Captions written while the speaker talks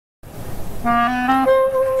everybody,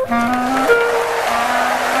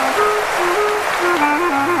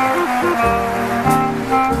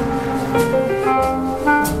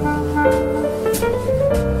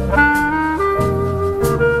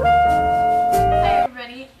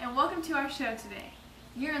 and welcome to our show today.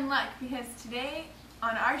 You're in luck because today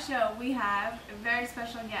on our show we have a very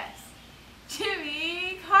special guest,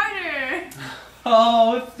 Jimmy Carter.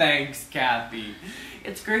 Oh, thanks, Cathy.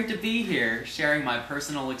 It's great to be here, sharing my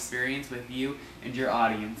personal experience with you and your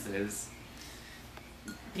audiences.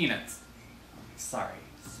 Peanuts. Sorry.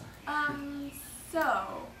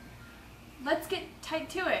 So, let's get tight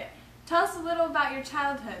to it. Tell us a little about your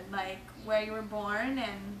childhood, like where you were born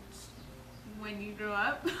and when you grew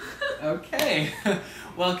up. Okay.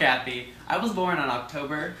 Well, Cathy, I was born on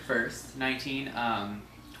October 1st,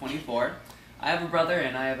 1924. I have a brother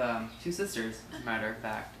and I have 2 sisters, as a matter of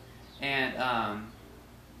fact. And,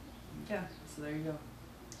 yeah, so there you go.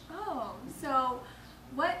 Oh, so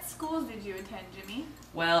what schools did you attend, Jimmy?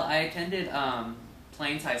 Well, I attended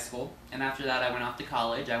Plains High School, and after that I went off to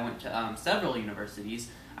college. I went to several universities.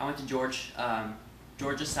 I went to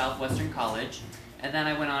Georgia Southwestern College, and then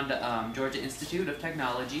I went on to Georgia Institute of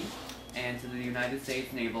Technology and to the United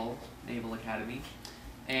States Naval Academy.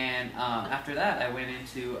 And after that I went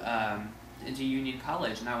into Union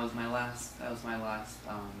College, and that was my last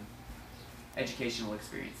educational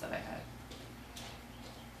experience that I had.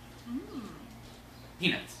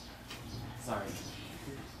 Peanuts. Sorry.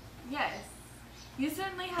 Yes. You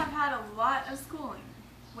certainly have had a lot of schooling,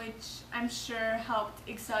 which I'm sure helped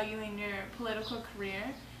excel you in your political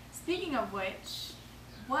career. Speaking of which,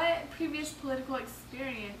 what previous political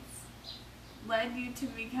experience led you to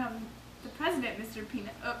become the president, Mr.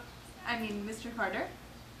 Carter?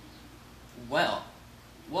 Well,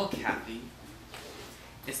 Cathy,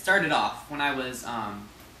 it started off when I was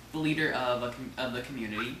the leader of the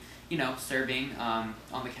community, you know, serving on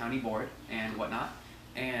the county board and whatnot.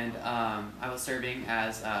 And I was serving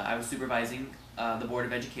as I was supervising the Board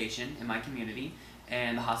of Education in my community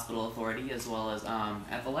and the hospital authority, as well as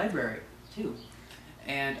at the library too,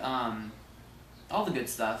 and all the good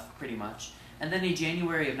stuff pretty much. And then in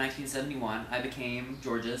January of 1971, I became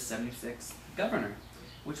Georgia's 76th governor,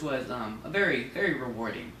 which was a very, very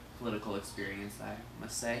rewarding political experience, I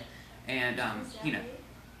must say. And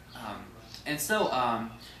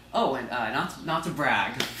not to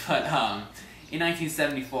brag, but in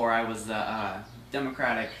 1974, I was the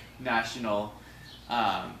Democratic National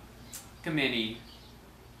Committee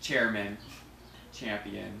Chairman,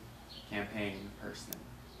 Champion, Campaign Person.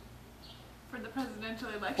 For the presidential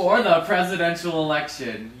election? For the presidential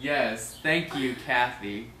election, yes. Thank you,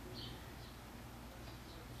 Cathy.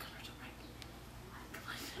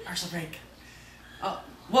 Commercial break. Oh,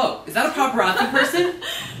 whoa, is that a paparazzi person?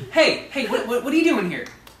 Hey, what are you doing here?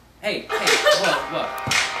 Hey, whoa.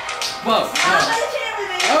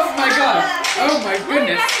 Oh my god. Oh my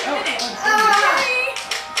goodness.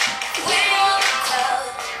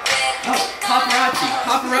 Oh, paparazzi.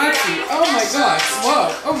 Oh my gosh. Whoa.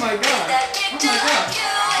 Oh my god. Oh my gosh.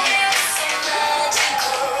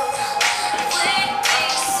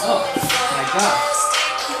 Oh my gosh.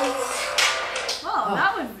 Well,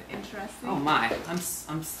 that was interesting. Oh my.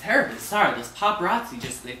 I'm terribly sorry. Those paparazzi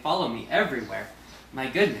they follow me everywhere. My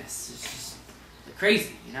goodness. It's just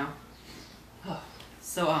crazy, you know?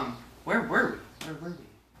 So, where were we?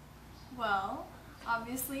 Well,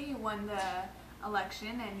 obviously you won the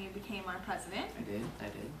election and you became our president. I did.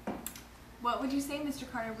 What would you say, Mr.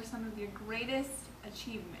 Carter, were some of your greatest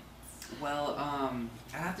achievements? Well,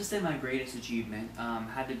 I have to say my greatest achievement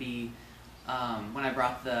had to be when I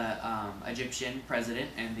brought the Egyptian president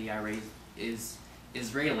and the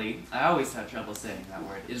Israeli, I always have trouble saying that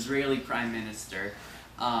word, Israeli Prime Minister,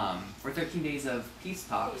 for 13 days of peace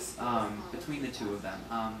talks between the two of them.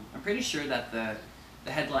 I'm pretty sure that the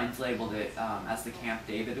headlines labeled it as the Camp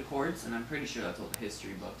David Accords, and I'm pretty sure that's what the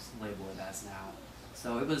history books label it as now.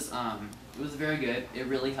 So it was very good. It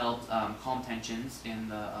really helped calm tensions in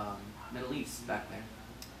the Middle East back there.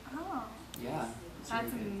 Oh. Yeah.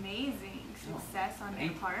 That's amazing success on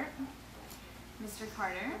your part, Mr.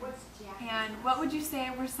 Carter. And what would you say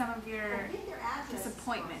were some of your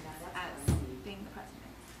disappointments as being the president?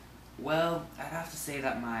 Well, I'd have to say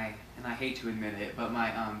that and I hate to admit it, but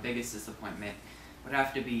my biggest disappointment would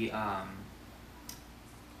have to be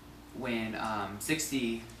when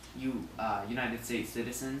 60 United States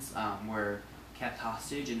citizens were kept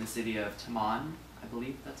hostage in the city of Taman, I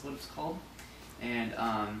believe that's what it's called, and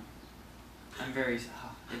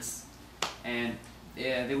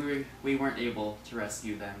we weren't able to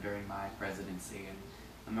rescue them during my presidency, and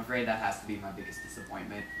I'm afraid that has to be my biggest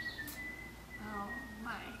disappointment. Oh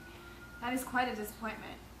my, That is quite a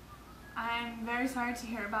disappointment. I'm very sorry to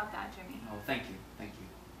hear about that, Jimmy. Oh, thank you. Thank you.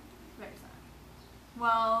 Very sorry.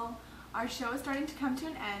 Well, our show is starting to come to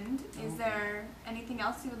an end. Is there anything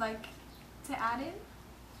else you would like to add in?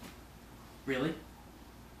 Really?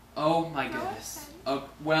 Oh my Go goodness. ahead. Oh,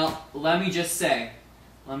 well, let me just say,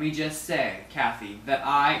 Cathy, that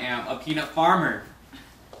I am a peanut farmer.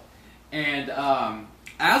 And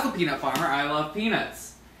as a peanut farmer, I love peanuts.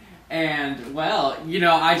 And, well, you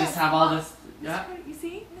know, I just have all this... Mr. Carter, you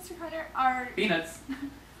see, Mr. Carter, our... Peanuts.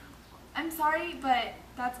 I'm sorry, but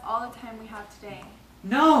that's all the time we have today.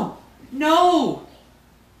 No! No!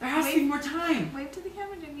 There has to be more time. Wave to the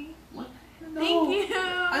camera, Jimmy. What? No. Thank you.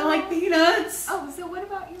 I like peanuts. Oh, so what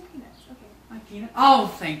about your peanuts? Okay. My peanuts? Oh,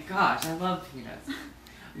 thank gosh, I love peanuts.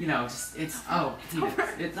 You know, just, it's peanuts. over.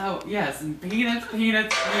 It's, oh, yes, and peanuts,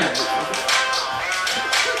 peanuts, peanuts.